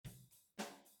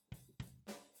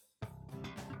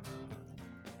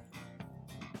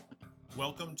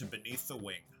Welcome to Beneath the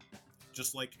Wing.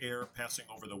 Just like air passing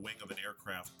over the wing of an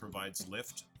aircraft provides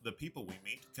lift, the people we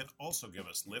meet can also give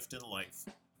us lift in life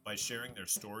by sharing their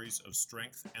stories of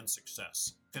strength and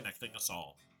success, connecting us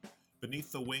all.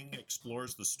 Beneath the Wing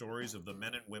explores the stories of the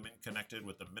men and women connected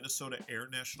with the Minnesota Air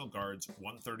National Guard's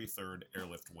 133rd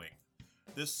Airlift Wing.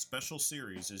 This special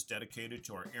series is dedicated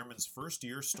to our airmen's first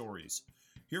year stories.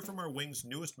 Hear from our wing's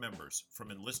newest members,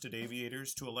 from enlisted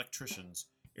aviators to electricians,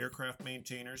 aircraft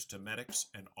maintainers to medics,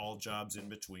 and all jobs in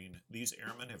between. These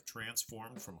airmen have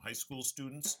transformed from high school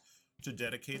students to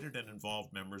dedicated and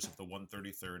involved members of the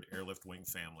 133rd Airlift Wing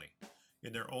family.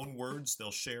 In their own words,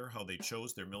 they'll share how they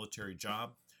chose their military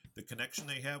job, the connection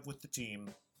they have with the team,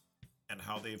 and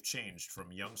how they've changed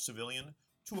from young civilian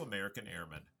to American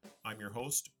airman. I'm your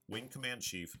host, Wing Command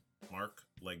Chief Mark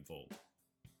Legvold.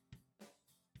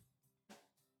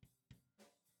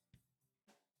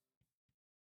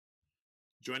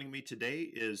 Joining me today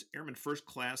is Airman First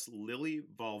Class Lily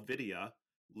Valdivia.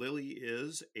 Lily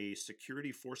is a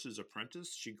Security Forces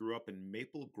apprentice. She grew up in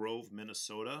Maple Grove,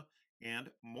 Minnesota,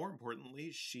 and more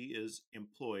importantly, she is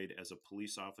employed as a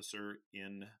police officer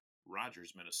in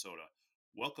Rogers, Minnesota.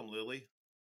 Welcome, Lily.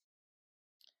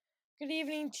 Good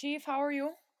evening, Chief. How are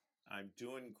you? I'm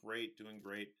doing great.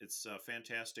 It's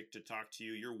fantastic to talk to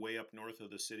you. You're way up north of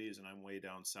the cities, and I'm way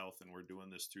down south, and we're doing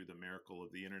this through the miracle of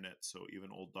the internet, so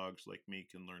even old dogs like me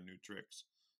can learn new tricks.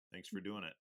 Thanks for doing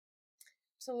it.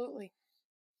 Absolutely.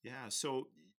 Yeah, so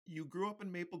you grew up in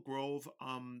Maple Grove.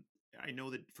 I know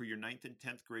that for your 9th and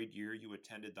 10th grade year, you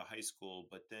attended the high school,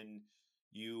 but then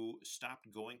you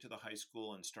stopped going to the high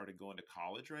school and started going to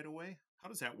college right away. How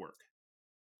does that work?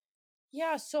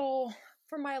 Yeah, so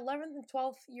for my 11th and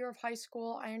 12th year of high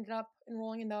school, I ended up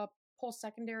enrolling in the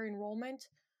post-secondary enrollment.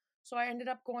 So I ended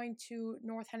up going to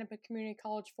North Hennepin Community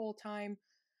College full-time,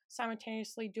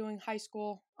 simultaneously doing high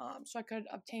school, so I could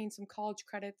obtain some college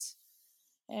credits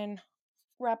and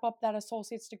wrap up that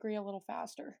associate's degree a little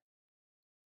faster.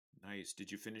 Nice. Did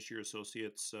you finish your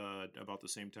associates about the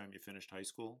same time you finished high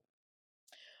school?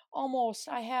 Almost.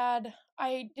 I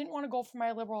didn't want to go for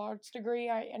my liberal arts degree.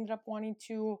 I ended up wanting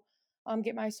to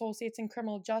get my associates in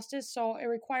criminal justice. So it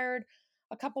required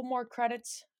a couple more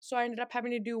credits. So I ended up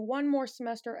having to do one more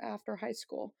semester after high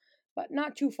school, but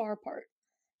not too far apart.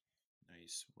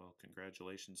 Nice. Well,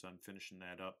 congratulations on finishing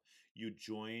that up. You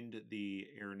joined the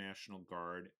Air National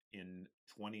Guard in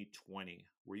 2020.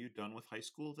 Were you done with high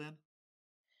school then?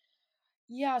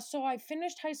 Yeah, so I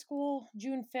finished high school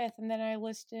June 5th and then I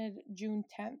listed June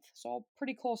 10th. So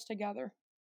pretty close together.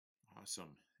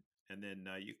 Awesome. And then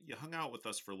you hung out with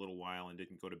us for a little while and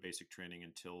didn't go to basic training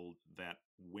until that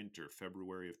winter,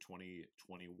 February of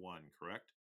 2021,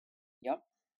 correct? Yep.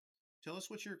 Tell us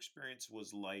what your experience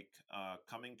was like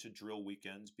coming to drill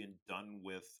weekends, being done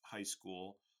with high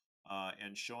school,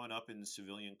 and showing up in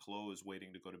civilian clothes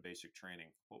waiting to go to basic training.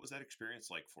 What was that experience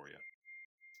like for you?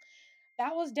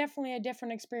 That was definitely a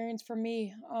different experience for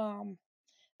me.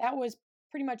 That was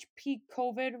pretty much peak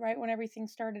COVID, right when everything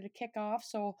started to kick off.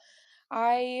 So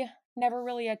I never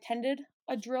really attended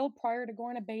a drill prior to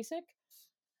going to basic.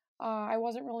 I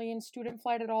wasn't really in student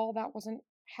flight at all. That wasn't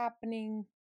happening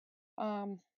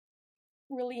um,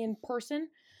 really in person.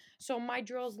 So my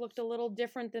drills looked a little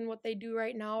different than what they do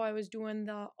right now. I was doing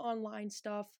the online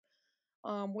stuff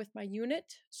with my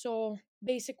unit. So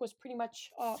basic was pretty much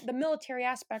the military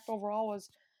aspect overall was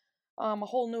a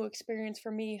whole new experience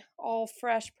for me, all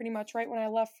fresh pretty much right when I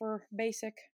left for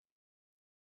basic.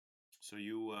 So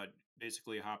you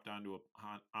basically hopped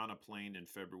on a plane in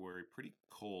February, pretty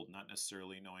cold, not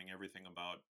necessarily knowing everything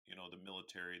about the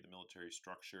military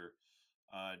structure.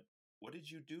 Uh, what did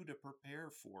you do to prepare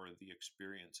for the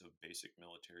experience of basic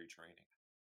military training?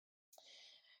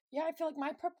 Yeah, I feel like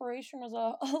my preparation was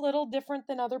a little different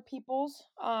than other people's.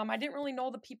 I didn't really know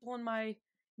the people in my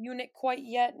unit quite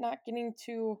yet, not getting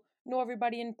to know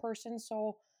everybody in person.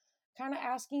 So, kind of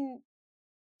asking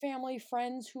family,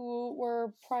 friends who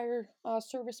were prior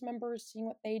service members, seeing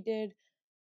what they did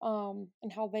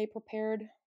and how they prepared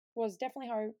was definitely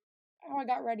how I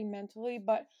got ready mentally.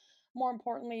 But more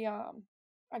importantly,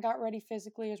 I got ready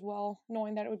physically as well,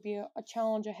 knowing that it would be a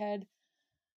challenge ahead.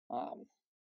 Um,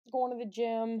 Going to the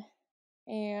gym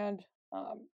and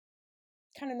um,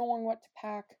 kind of knowing what to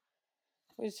pack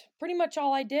was pretty much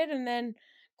all I did. And then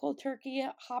cold turkey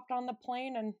hopped on the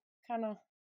plane and kind of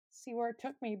see where it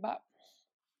took me. But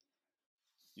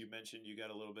You mentioned you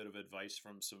got a little bit of advice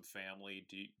from some family.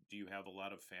 Do you have a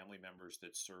lot of family members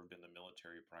that served in the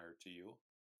military prior to you?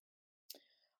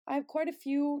 I have quite a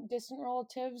few distant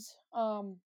relatives.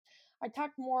 I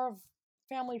talked more of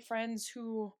family friends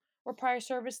who were prior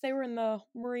service. They were in the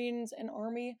Marines and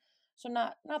Army. So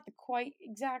not the quite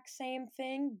exact same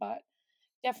thing, but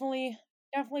definitely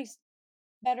definitely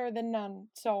better than none.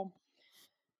 So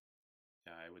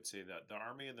Yeah, I would say that the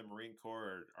Army and the Marine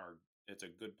Corps are it's a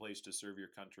good place to serve your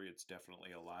country. It's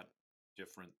definitely a lot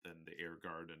different than the Air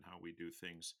Guard and how we do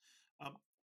things. Um,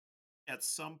 at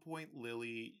some point,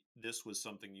 Lily, this was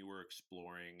something you were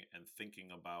exploring and thinking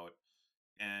about.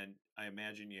 And I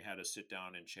imagine you had to sit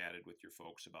down and chatted with your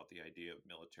folks about the idea of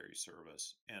military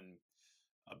service. And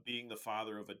being the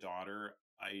father of a daughter,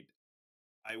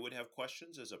 I would have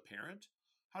questions as a parent.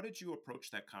 How did you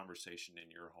approach that conversation in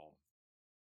your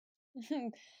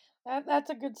home? that's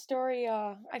a good story.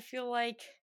 I feel like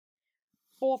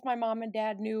both my mom and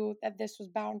dad knew that this was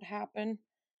bound to happen.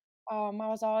 I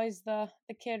was always the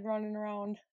kid running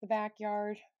around the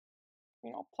backyard,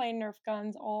 playing Nerf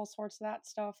guns, all sorts of that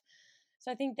stuff.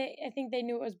 So I think they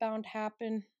knew it was bound to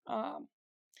happen. I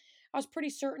was pretty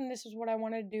certain this is what I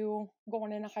wanted to do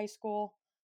going into high school.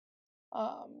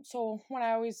 So when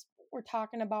I always were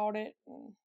talking about it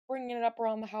and bringing it up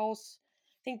around the house,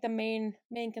 I think the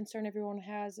main concern everyone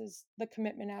has is the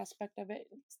commitment aspect of it.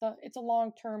 It's a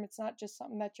long term. It's not just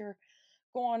something that you're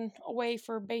going away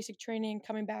for basic training and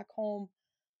coming back home.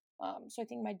 So I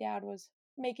think my dad was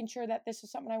making sure that this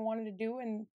was something I wanted to do,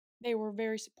 and they were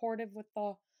very supportive with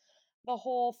the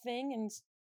whole thing, and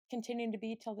continuing to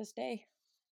be till this day.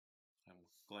 I'm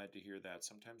glad to hear that.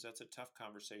 Sometimes that's a tough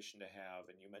conversation to have.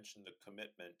 And you mentioned the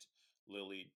commitment,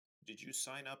 Lily. Did you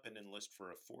sign up and enlist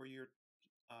for a 4 year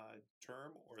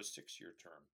term or a 6 year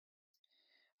term?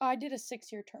 I did a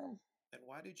 6 year term. And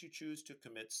why did you choose to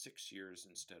commit 6 years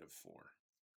instead of four?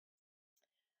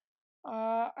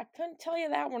 I couldn't tell you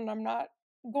that one. I'm not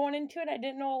going into it. I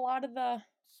didn't know a lot of the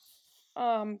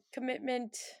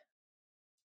commitment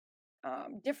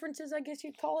differences, I guess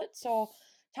you'd call it. So,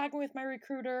 talking with my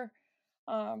recruiter,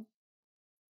 um,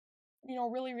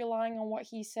 really relying on what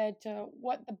he said to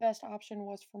what the best option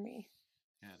was for me.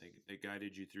 Yeah, they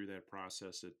guided you through that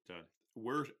process.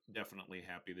 We're definitely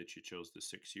happy that you chose the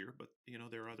 6 year, but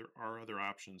there are other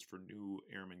options for new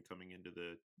airmen coming into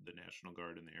the National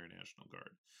Guard and the Air National Guard.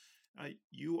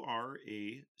 You are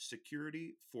a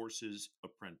security forces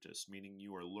apprentice, meaning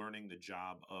you are learning the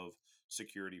job of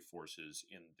security forces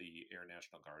in the Air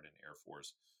National Guard and Air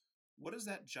Force. What does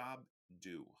that job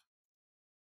do?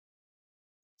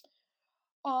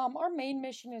 Our main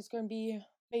mission is going to be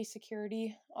base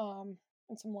security, and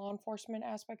some law enforcement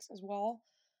aspects as well.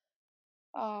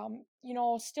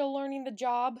 Still learning the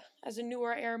job as a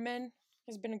newer airman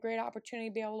has been a great opportunity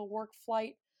to be able to work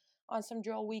flight on some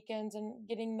drill weekends and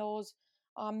getting those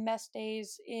mess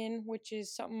days in, which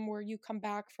is something where you come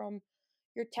back from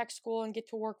your tech school and get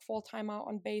to work full time out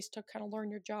on base to kind of learn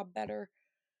your job better.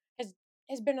 has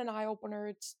has been an eye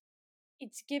opener.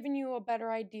 It's given you a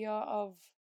better idea of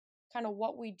kind of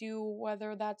what we do,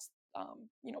 whether that's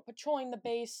patrolling the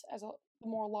base as the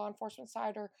more law enforcement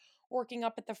side, or working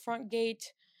up at the front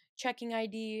gate, checking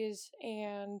IDs,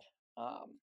 and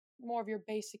um, more of your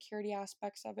base security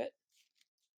aspects of it.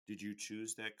 Did you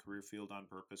choose that career field on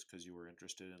purpose because you were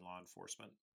interested in law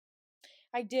enforcement?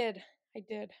 I did, I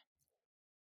did.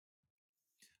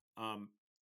 Um,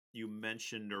 you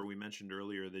mentioned, or we mentioned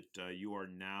earlier, that you are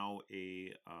now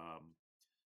a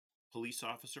police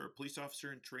officer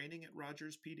in training at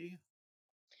Rogers PD.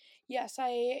 Yes,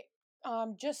 I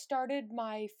just started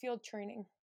my field training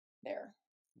there.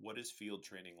 What is field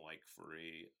training like for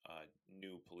a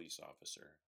new police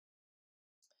officer?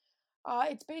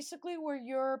 It's basically where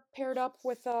you're paired up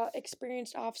with a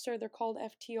experienced officer. They're called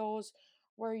FTOs,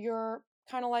 where you're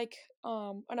kind of like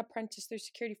an apprentice through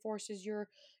security forces. You're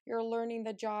learning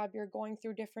the job. You're going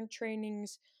through different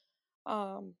trainings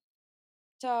um,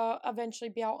 to eventually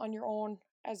be out on your own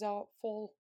as a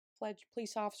full fledged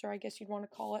police officer, I guess you'd want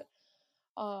to call it.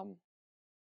 Um,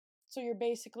 so you're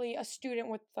basically a student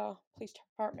with the police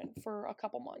department for a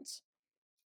couple months.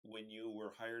 When you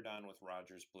were hired on with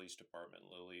Rogers Police Department,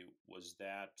 Lily,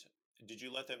 did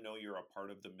you let them know you're a part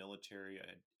of the military?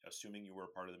 Assuming you were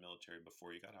a part of the military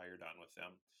before you got hired on with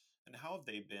them. And how have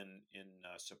they been in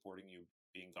supporting you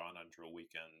being gone on drill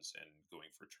weekends and going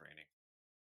for training?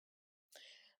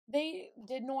 They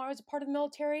did know I was a part of the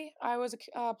military. I was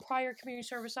a prior community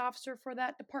service officer for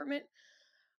that department.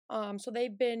 So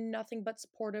they've been nothing but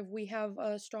supportive. We have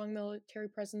a strong military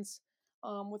presence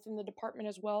within the department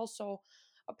as well. So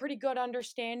a pretty good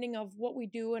understanding of what we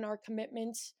do and our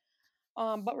commitments.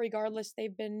 But regardless,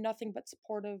 they've been nothing but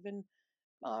supportive. And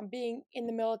being in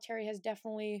the military has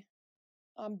definitely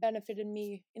benefited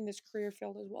me in this career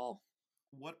field as well.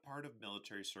 What part of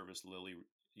military service, Lily,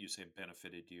 you say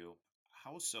benefited you?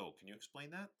 How so? Can you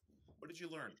explain that? What did you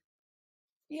learn?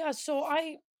 Yeah, so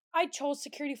I chose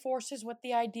security forces with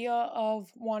the idea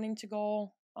of wanting to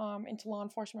go into law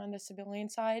enforcement on the civilian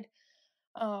side.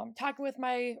 Talking with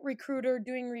my recruiter,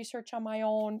 doing research on my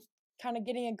own, kind of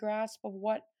getting a grasp of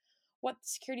what the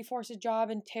security forces job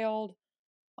entailed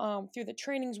through the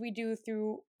trainings we do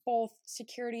through both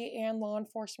security and law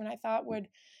enforcement. I thought would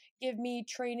give me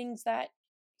trainings that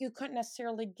you couldn't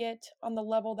necessarily get on the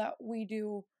level that we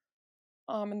do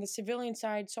in the civilian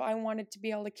side. So I wanted to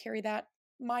be able to carry that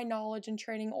my knowledge and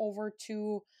training over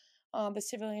to the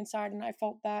civilian side, and I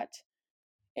felt that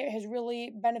it has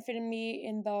really benefited me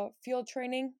in the field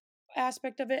training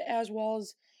aspect of it, as well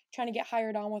as trying to get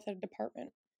hired on with a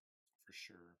department. For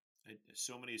sure.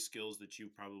 So many skills that you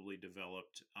probably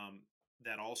developed.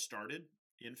 That all started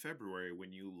in February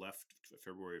when you left,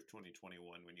 February of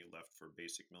 2021, when you left for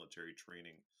basic military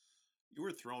training. You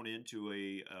were thrown into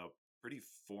a pretty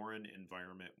foreign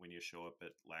environment when you show up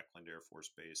at Lackland Air Force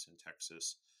Base in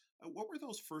Texas. What were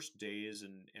those first days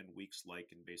and weeks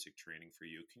like in basic training for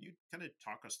you? Can you kind of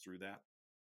talk us through that?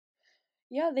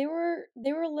 Yeah, they were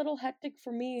a little hectic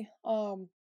for me.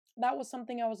 That was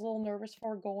something I was a little nervous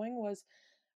for going. Was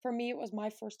for me, it was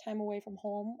my first time away from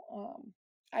home.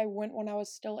 I went when I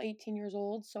was still 18 years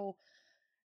old, so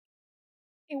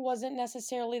it wasn't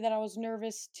necessarily that I was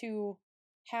nervous to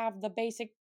have the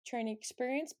basic training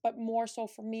experience, but more so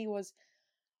for me was,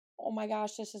 oh my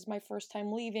gosh, this is my first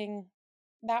time leaving.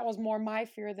 That was more my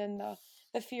fear than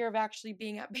the fear of actually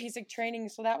being at basic training.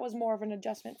 So that was more of an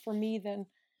adjustment for me than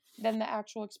the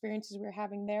actual experiences we were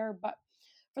having there. But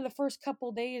for the first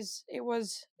couple days, it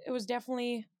was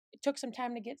definitely, it took some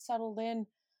time to get settled in,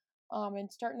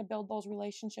 and starting to build those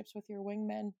relationships with your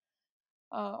wingmen.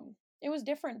 It was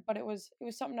different, but it was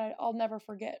something I'll never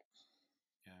forget.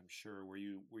 Yeah, I'm sure. Were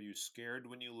you scared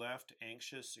when you left?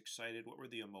 Anxious? Excited? What were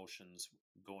the emotions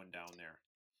going down there?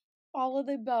 All of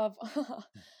the above.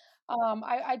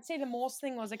 I'd say the most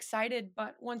thing was excited,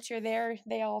 but once you're there,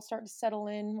 they all start to settle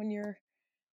in when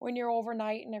you're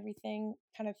overnight and everything,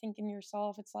 kind of thinking to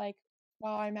yourself, it's like,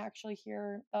 wow, I'm actually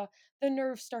here. The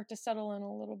nerves start to settle in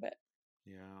a little bit.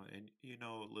 Yeah, and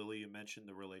Lily, you mentioned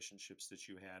the relationships that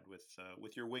you had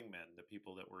with your wingmen, the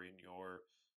people that were in your,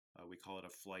 we call it a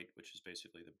flight, which is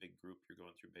basically the big group you're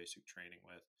going through basic training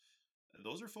with.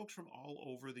 Those are folks from all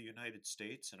over the United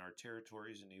States and our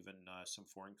territories, and even some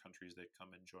foreign countries that come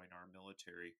and join our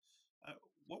military. Uh,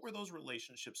 what were those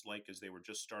relationships like as they were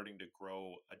just starting to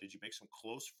grow? Did you make some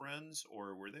close friends,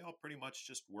 or were they all pretty much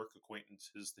just work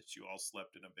acquaintances that you all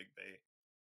slept in a big bay?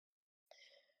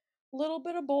 Little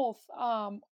bit of both.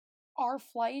 Our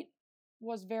flight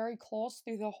was very close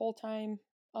through the whole time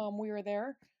we were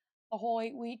there, the whole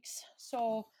 8 weeks.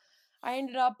 So I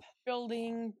ended up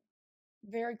building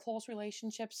very close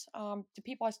relationships to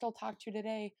people I still talk to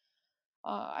today.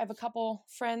 I have a couple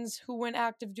friends who went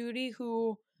active duty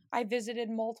who I visited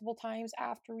multiple times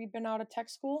after we've been out of tech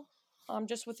school,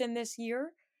 just within this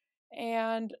year.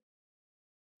 And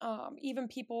even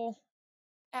people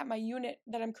at my unit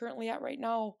that I'm currently at right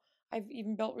now, I've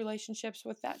even built relationships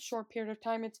with that short period of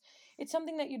time. It's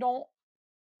something that you don't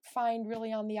find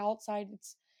really on the outside.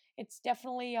 It's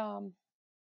definitely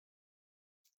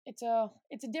it's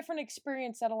a different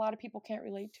experience that a lot of people can't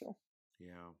relate to.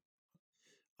 Yeah.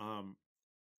 Um,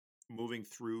 Moving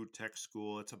through tech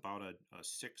school, it's about a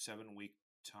 6, 7 week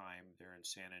time there in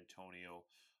San Antonio.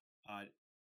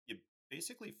 You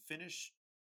basically finish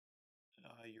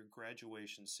your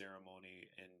graduation ceremony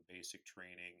in basic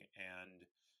training, and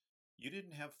you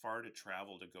didn't have far to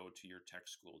travel to go to your tech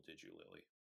school, did you, Lily?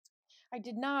 I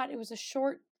did not. It was a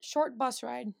short bus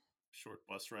ride. Short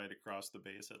bus ride across the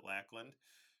base at Lackland.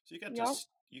 So Yep.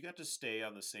 you got to stay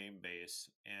on the same base,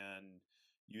 and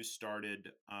you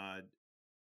started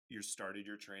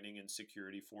your training in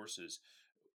security forces.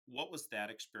 What was that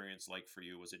experience like for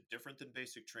you? Was it different than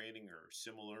basic training, or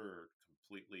similar, or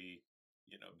completely,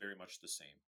 very much the same?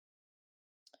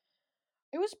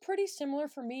 It was pretty similar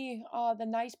for me. The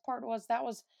nice part was that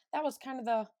was kind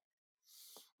of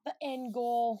the end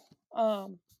goal.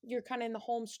 You're kind of in the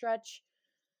home stretch.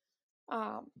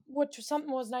 Which was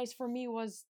something was nice for me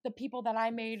was the people that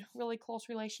I made really close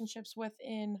relationships with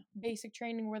in basic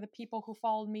training were the people who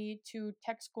followed me to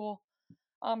tech school.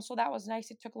 So that was nice.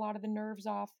 It took a lot of the nerves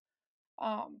off.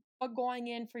 But going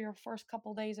in for your first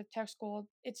couple days of tech school,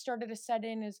 it started to set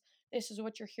in as this is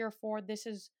what you're here for. This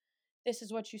is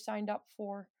what you signed up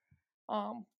for.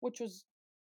 Which was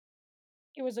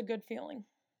it was a good feeling.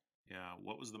 Yeah.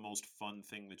 What was the most fun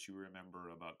thing that you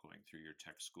remember about going through your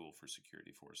tech school for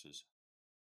security forces?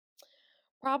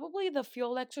 Probably the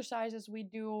field exercises we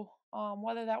do,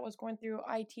 whether that was going through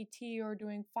ITT or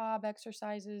doing FOB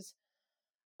exercises.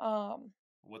 Um,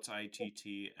 What's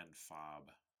ITT and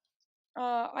FOB?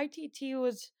 ITT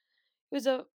was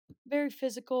a very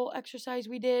physical exercise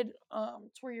we did.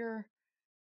 It's where you're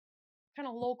kind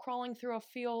of low crawling through a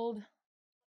field.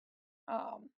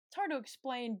 It's hard to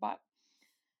explain, but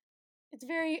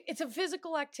it's a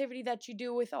physical activity that you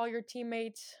do with all your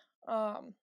teammates.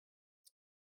 Um,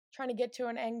 Trying to get to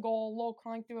an end goal, low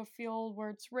crawling through a field where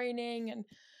it's raining and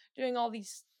doing all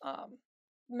these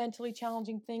mentally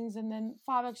challenging things. And then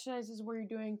five exercises where you're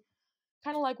doing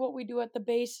kind of like what we do at the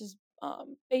base is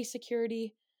base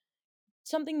security,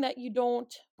 something that you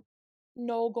don't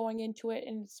know going into it,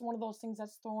 and it's one of those things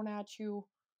that's thrown at you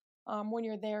when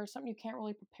you're there, something you can't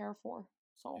really prepare for.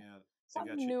 So Yeah, they got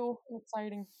something you. new and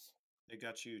exciting. They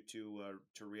got you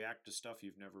to react to stuff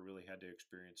you've never really had to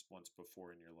experience once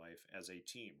before in your life as a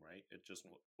team, right? It just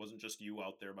wasn't just you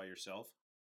out there by yourself.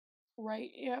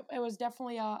 Right. Yeah, it was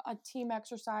definitely a team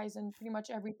exercise and pretty much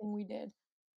everything we did.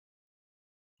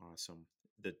 Awesome.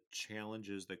 The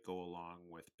challenges that go along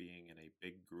with being in a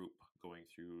big group going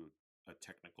through a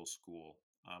technical school.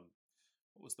 Um,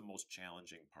 what was the most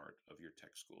challenging part of your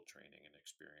tech school training and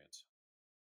experience?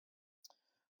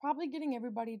 Probably getting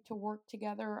everybody to work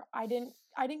together. I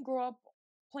didn't grow up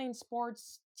playing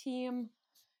sports. Team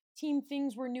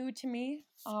things were new to me,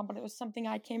 but it was something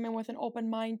I came in with an open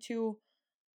mind to,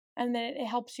 and then it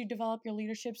helps you develop your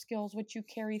leadership skills, which you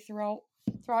carry throughout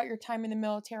your time in the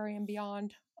military and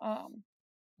beyond. Um,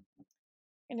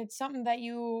 and it's something that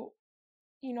you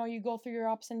go through your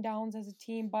ups and downs as a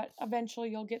team, but eventually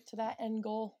you'll get to that end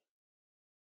goal.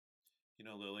 You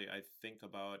know, Lily, I think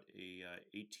about a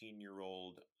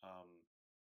 18-year-old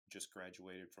just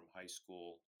graduated from high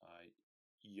school,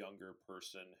 younger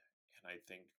person, and I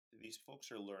think these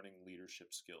folks are learning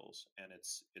leadership skills, and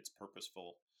it's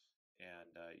purposeful, and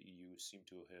you seem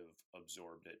to have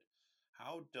absorbed it.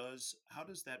 How does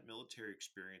that military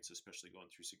experience, especially going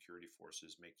through security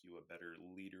forces, make you a better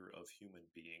leader of human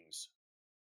beings?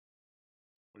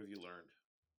 What have you learned?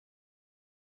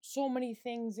 So many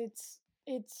things.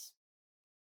 It's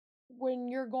when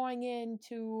you're going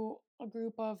into a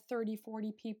group of 30,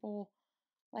 40 people,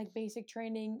 like basic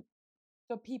training,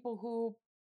 the people who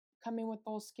come in with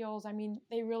those skills, I mean,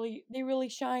 they really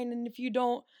shine, and if you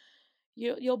don't,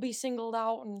 you'll be singled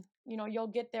out, and you'll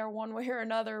get there one way or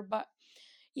another. But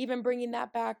even bringing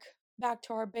that back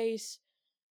to our base,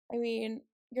 I mean,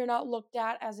 you're not looked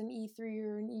at as an E3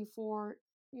 or an E4.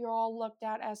 You're all looked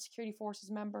at as security forces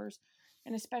members,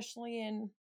 and especially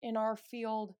in our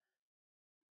field,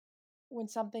 when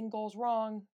something goes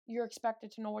wrong, you're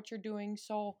expected to know what you're doing.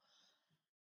 So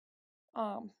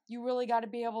you really got to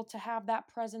be able to have that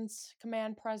presence,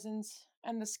 command presence,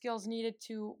 and the skills needed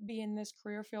to be in this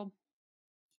career field.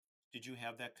 Did you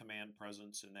have that command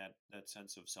presence and that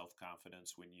sense of self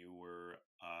confidence when you were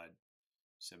a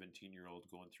 17-year-old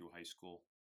going through high school?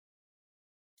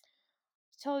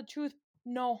 To tell the truth,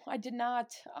 no, I did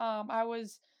not. I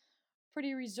was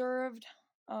pretty reserved,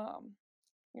 um,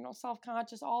 self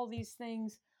conscious, all these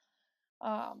things.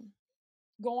 Um,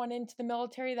 Going into the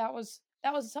military, that was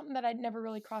something that I'd never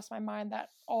really crossed my mind, that,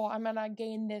 oh, I'm gonna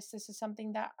gain this. This is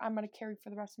something that I'm gonna carry for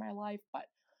the rest of my life. But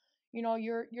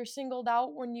you're singled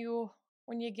out when you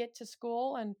get to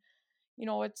school, and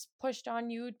it's pushed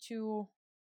on you to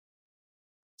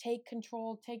take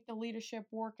control, take the leadership,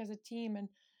 work as a team, and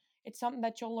it's something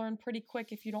that you'll learn pretty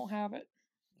quick if you don't have it.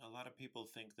 A lot of people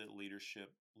think that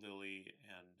leadership, Lily,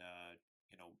 and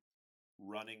you know,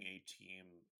 running a team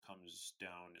comes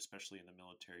down, especially in the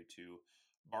military, to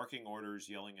barking orders,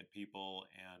 yelling at people,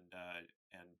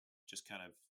 and just kind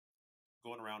of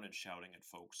going around and shouting at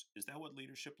folks. Is that what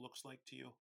leadership looks like to you?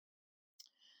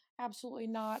 Absolutely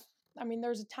not. I mean,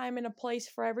 there's a time and a place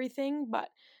for everything, but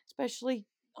especially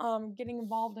getting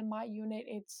involved in my unit,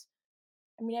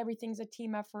 I mean, everything's a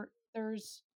team effort.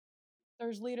 There's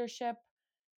leadership,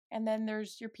 and then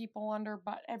there's your people under,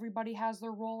 but everybody has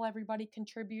their role. Everybody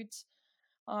contributes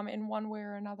in one way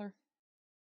or another.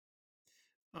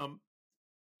 Um,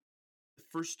 the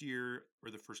first year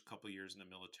or the first couple of years in the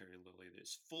military, Lily,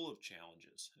 is full of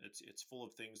challenges. It's full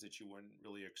of things that you weren't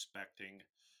really expecting.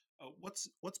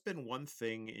 What's been one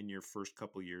thing in your first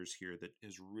couple of years here that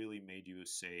has really made you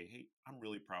say, "Hey, I'm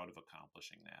really proud of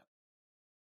accomplishing that"?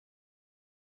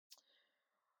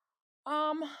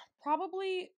 Um,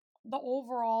 Probably the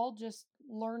overall just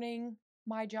learning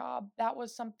my job. That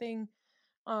was something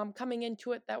coming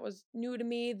into it that was new to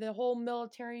me. The whole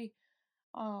military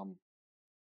um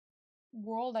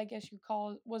world, I guess you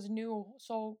call it, was new.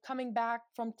 So coming back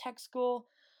from tech school,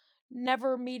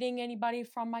 never meeting anybody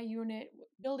from my unit,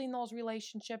 building those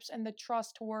relationships and the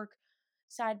trust to work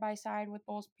side by side with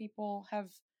those people have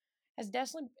has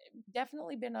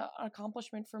definitely been an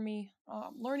accomplishment for me.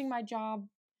 Learning my job,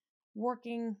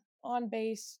 working on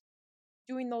base,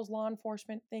 doing those law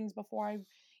enforcement things before I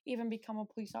even become a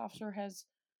police officer has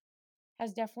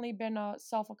definitely been a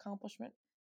self accomplishment.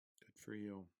 Good for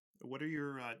you. What are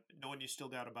your, knowing you still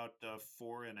got about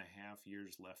 4.5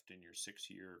 years left in your 6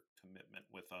 year commitment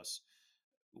with us,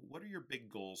 what are your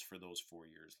big goals for those 4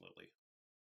 years, Lily?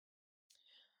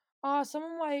 Some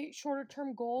of my shorter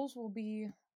term goals will be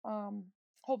um,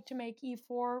 hope to make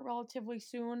E4 relatively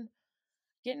soon,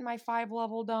 getting my 5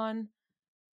 level done.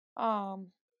 Um,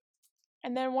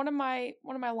 and then one of my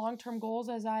long term goals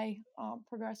as I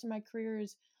progress in my career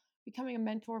is becoming a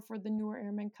mentor for the newer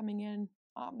airmen coming in.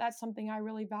 That's something I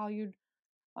really valued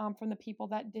from the people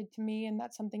that did to me, and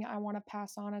that's something I want to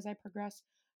pass on as I progress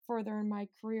further in my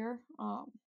career.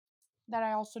 That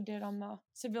I also did on the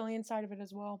civilian side of it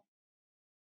as well.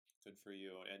 Good for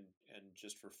you. And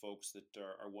just for folks that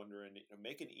are wondering,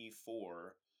 make an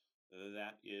E4,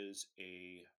 that is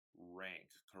a rank,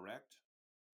 correct?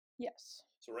 Yes.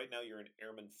 So right now you're an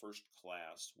Airman First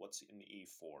Class. What's an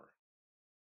E4?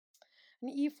 An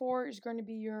E4 is going to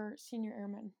be your senior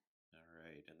airman. All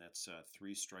right, and that's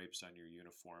 3 stripes on your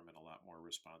uniform and a lot more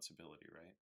responsibility,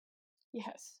 right?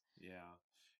 Yes. Yeah.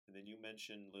 And then you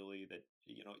mentioned, Lily, that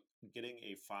getting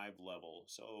a 5 level.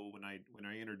 So when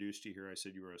I introduced you here, I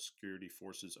said you were a Security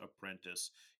Forces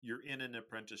apprentice. You're in an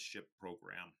apprenticeship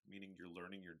program, meaning you're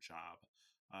learning your job.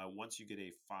 Once you get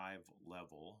a 5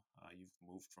 level, you've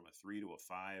moved from a 3 to a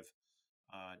 5.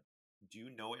 Uh, do you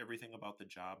know everything about the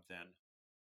job then?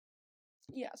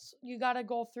 Yes. You got to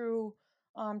go through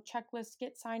checklists,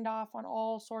 get signed off on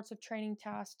all sorts of training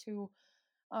tasks to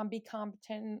be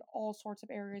competent in all sorts of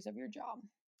areas of your job.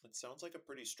 It sounds like a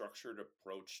pretty structured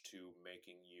approach to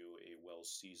making you a well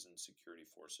seasoned Security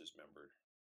Forces member.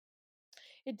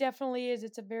 It definitely is.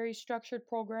 It's a very structured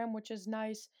program, which is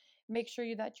nice. Make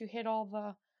sure that you hit all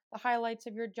the highlights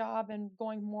of your job and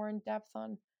going more in depth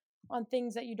on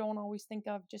things that you don't always think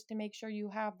of, just to make sure you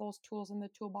have those tools in the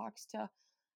toolbox to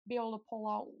be able to pull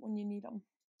out when you need them.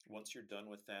 Once you're done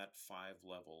with that 5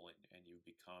 level and you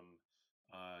become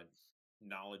uh,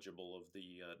 knowledgeable of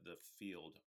the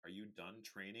field, are you done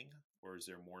training, or is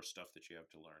there more stuff that you have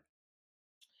to learn?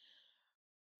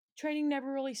 Training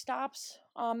never really stops.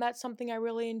 That's something I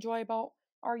really enjoy about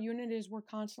our unit is we're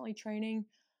constantly training.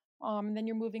 And then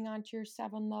you're moving on to your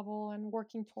 7 level and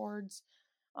working towards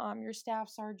your staff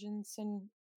sergeants and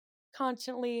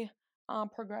constantly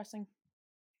progressing.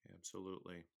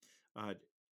 Absolutely. Uh,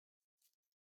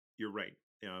 you're right.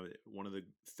 One of the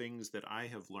things that I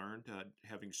have learned,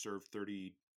 having served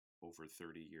over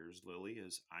 30 years, Lily,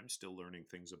 is I'm still learning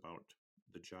things about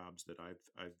the jobs that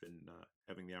I've been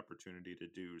having the opportunity to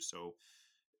do. So,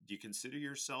 do you consider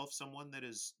yourself someone that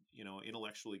is,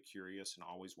 intellectually curious and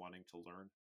always wanting to learn?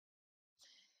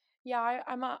 Yeah,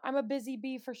 I'm a busy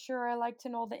bee for sure. I like to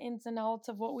know the ins and outs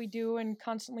of what we do and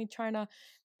constantly trying to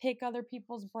pick other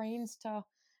people's brains to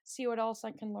see what else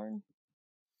I can learn.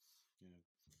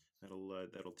 Yeah,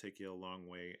 that'll take you a long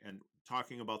way. And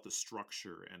talking about the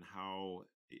structure and how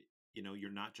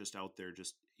you're not just out there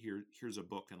just here's a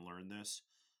book and learn this.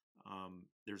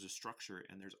 There's a structure,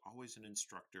 and there's always an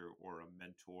instructor or a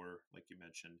mentor, like you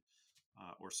mentioned,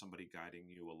 or somebody guiding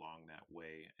you along that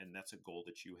way. And that's a goal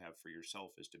that you have for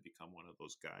yourself, is to become one of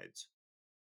those guides.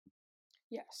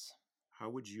 Yes. How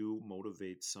would you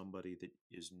motivate somebody that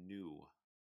is new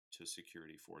to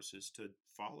security forces to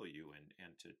follow you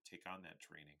and to take on that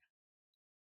training?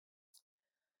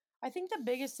 I think the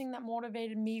biggest thing that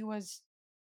motivated me was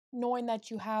knowing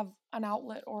that you have an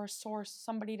outlet or a source,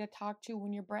 somebody to talk to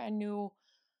when you're brand new.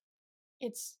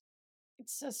 It's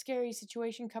it's a scary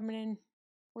situation coming in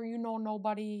where you know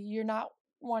nobody, you're not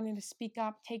wanting to speak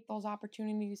up, take those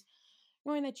opportunities.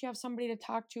 Knowing that you have somebody to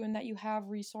talk to and that you have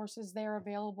resources there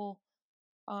available,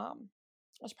 um,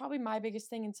 was probably my biggest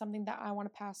thing and something that I want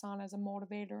to pass on as a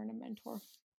motivator and a mentor.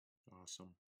 Awesome.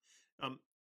 Um,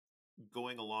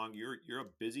 Going along, you're a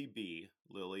busy bee,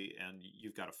 Lily, and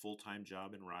you've got a full-time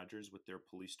job in Rogers with their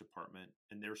police department,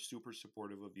 and they're super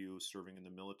supportive of you serving in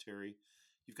the military.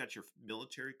 You've got your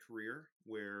military career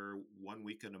where 1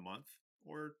 week in a month,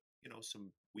 or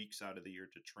some weeks out of the year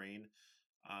to train,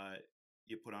 uh,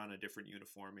 you put on a different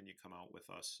uniform and you come out with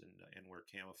us and wear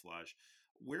camouflage.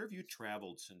 Where have you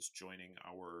traveled since joining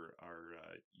our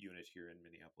unit here in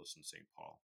Minneapolis and St.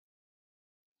 Paul?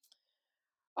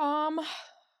 Um,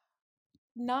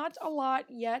 Not a lot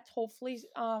yet. Hopefully,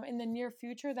 in the near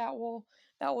future, that will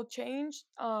change.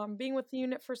 Being with the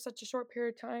unit for such a short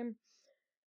period of time,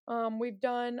 we've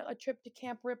done a trip to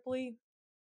Camp Ripley.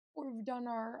 We've done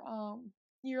our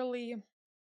yearly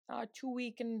 2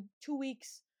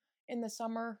 weeks in the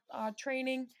summer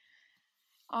training.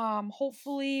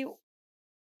 Hopefully,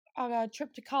 a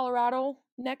trip to Colorado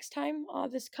next time,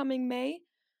 this coming May.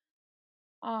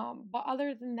 But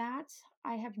other than that,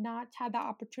 I have not had that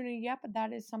opportunity yet, but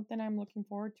that is something I'm looking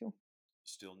forward to.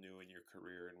 Still new in your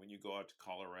career, and when you go out to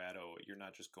Colorado, you're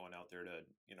not just going out there to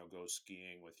go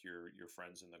skiing with your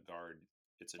friends in the guard.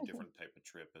 It's a different type of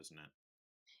trip, isn't it?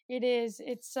 It is.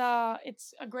 It's a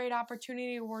great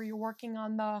opportunity where you're working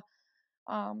on the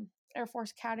Air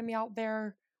Force Academy out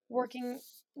there, working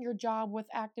your job with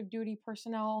active duty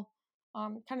personnel,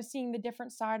 kind of seeing the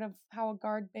different side of how a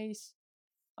guard base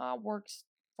works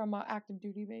from an active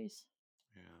duty base.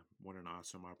 Yeah, what an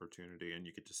awesome opportunity, and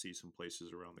you get to see some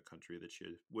places around the country that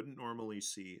you wouldn't normally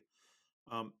see.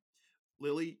 Um,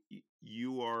 Lily,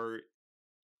 you are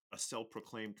a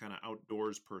self-proclaimed kind of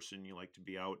outdoors person. You like to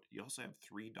be out. You also have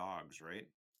three dogs, right?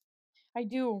 I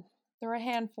do. They're a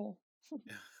handful.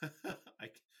 I,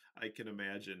 I can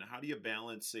imagine. How do you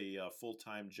balance a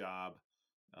full-time job,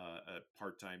 a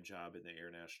part-time job in the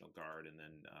Air National Guard, and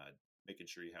then making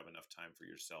sure you have enough time for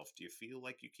yourself? Do you feel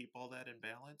like you keep all that in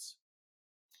balance?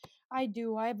 I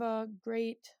do. I have a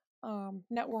great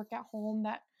network at home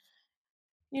that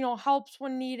helps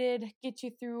when needed, get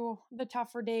you through the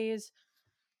tougher days.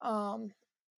 Um,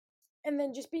 and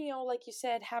then just being able, like you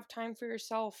said, have time for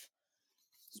yourself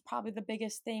is probably the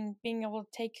biggest thing. Being able to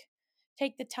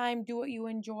take the time, do what you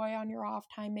enjoy on your off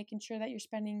time, making sure that you're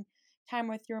spending time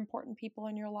with your important people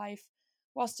in your life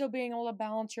while still being able to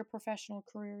balance your professional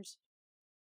careers.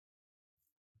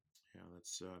 Yeah,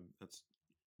 that's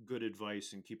good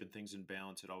advice and keeping things in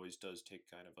balance. It always does take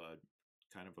kind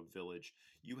of a village.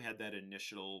 You had that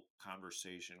initial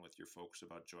conversation with your folks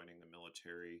about joining the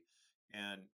military,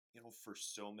 and for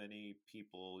so many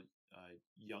people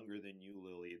younger than you,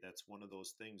 Lily, that's one of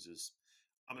those things. Is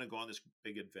I'm going to go on this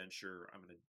big adventure. I'm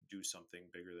going to do something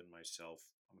bigger than myself.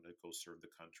 I'm going to go serve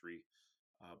the country.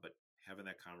 But having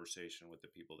that conversation with the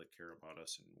people that care about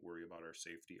us and worry about our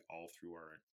safety all through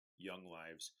our young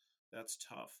lives, that's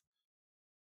tough.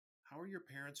 How are your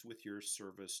parents with your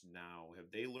service now?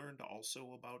 Have they learned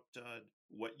also about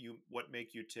what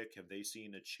make you tick? Have they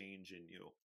seen a change in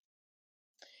you?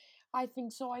 I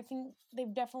think so. I think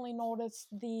they've definitely noticed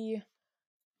the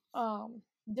um,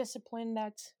 discipline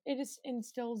that it is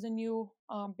instills in you,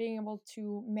 being able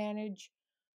to manage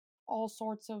all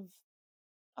sorts of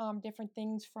different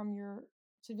things from your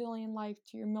civilian life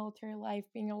to your military life,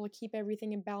 being able to keep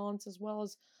everything in balance as well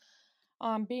as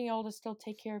being able to still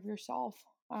take care of yourself.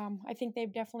 I think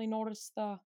they've definitely noticed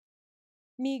the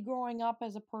me growing up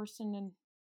as a person and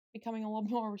becoming a little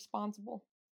more responsible.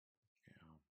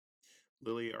 Yeah.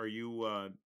 Lily, are you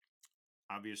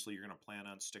obviously you're going to plan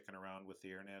on sticking around with the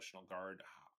Air National Guard?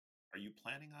 Are you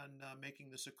planning on making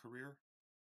this a career?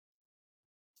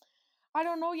 I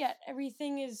don't know yet.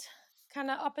 Everything is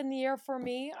kind of up in the air for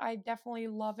me. I definitely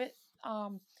love it. I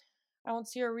don't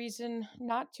see a reason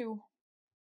not to.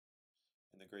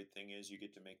 And the great thing is you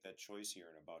get to make that choice here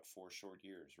in about 4 short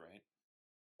years, right?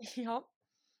 Yep.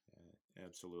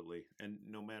 Absolutely. And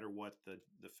no matter what,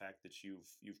 the fact that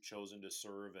you've chosen to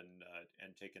serve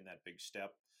and taken that big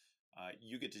step,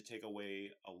 you get to take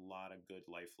away a lot of good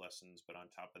life lessons. But on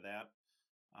top of that,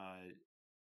 uh,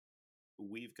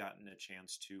 we've gotten a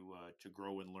chance to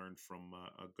grow and learn from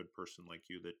a good person like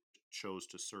you that chose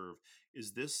to serve.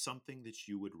 Is this something that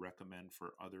you would recommend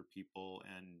for other people?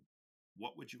 And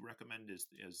what would you recommend as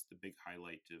the big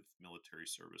highlight of military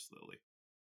service, Lily?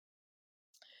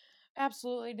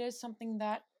 Absolutely. It is something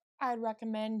that I'd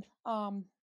recommend.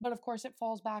 But of course, it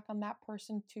falls back on that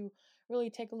person to really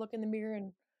take a look in the mirror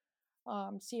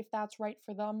and see if that's right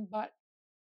for them. But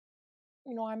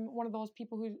I'm one of those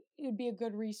people who it would be a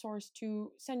good resource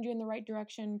to send you in the right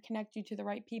direction, connect you to the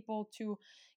right people to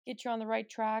get you on the right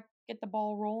track, get the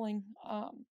ball rolling.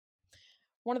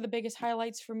 One of the biggest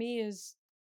highlights for me is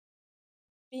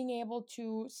being able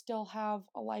to still have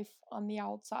a life on the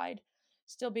outside,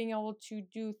 still being able to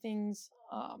do things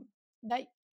that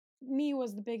me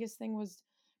was the biggest thing was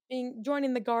being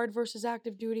joining the guard versus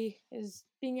active duty is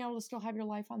being able to still have your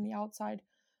life on the outside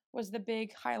was the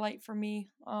big highlight for me.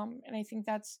 And I think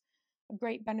that's a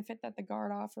great benefit that the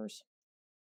guard offers.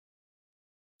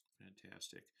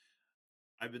 Fantastic.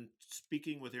 I've been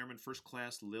speaking with Airman First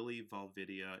Class Lily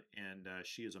Valdivia, and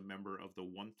she is a member of the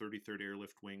 133rd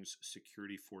Airlift Wing's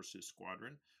Security Forces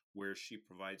Squadron, where she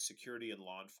provides security and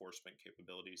law enforcement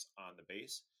capabilities on the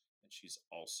base. And she's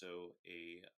also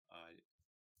a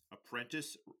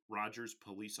apprentice Rogers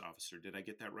police officer. Did I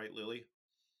get that right, Lily?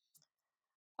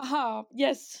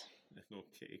 Yes.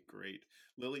 Okay, great.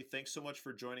 Lily, thanks so much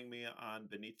for joining me on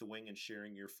Beneath the Wing and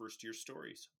sharing your first year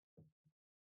stories.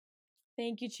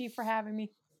 Thank you, Chief, for having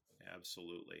me.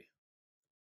 Absolutely.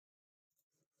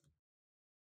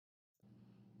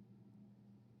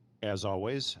 As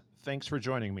always, thanks for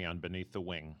joining me on Beneath the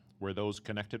Wing, where those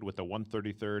connected with the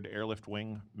 133rd Airlift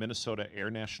Wing, Minnesota Air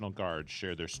National Guard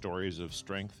share their stories of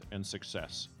strength and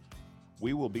success.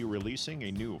 We will be releasing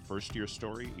a new first-year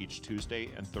story each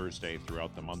Tuesday and Thursday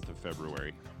throughout the month of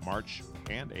February, March,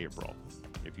 and April.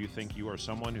 If you think you are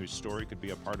someone whose story could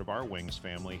be a part of our Wings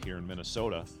family here in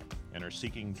Minnesota and are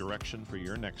seeking direction for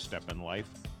your next step in life,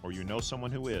 or you know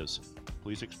someone who is,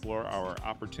 please explore our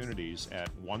opportunities at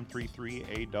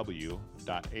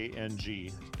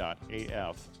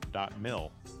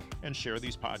 133aw.ang.af.mil and share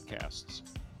these podcasts.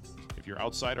 If you're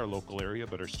outside our local area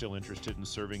but are still interested in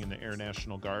serving in the Air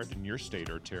National Guard in your state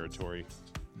or territory,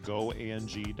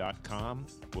 goang.com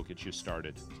will get you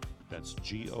started. That's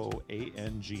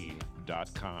goang.com.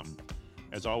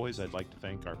 As always, I'd like to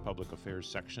thank our Public Affairs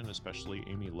section, especially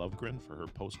Amy Lovegren, for her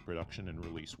post-production and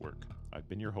release work. I've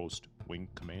been your host, Wing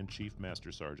Command Chief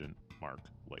Master Sergeant Mark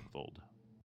Legvold.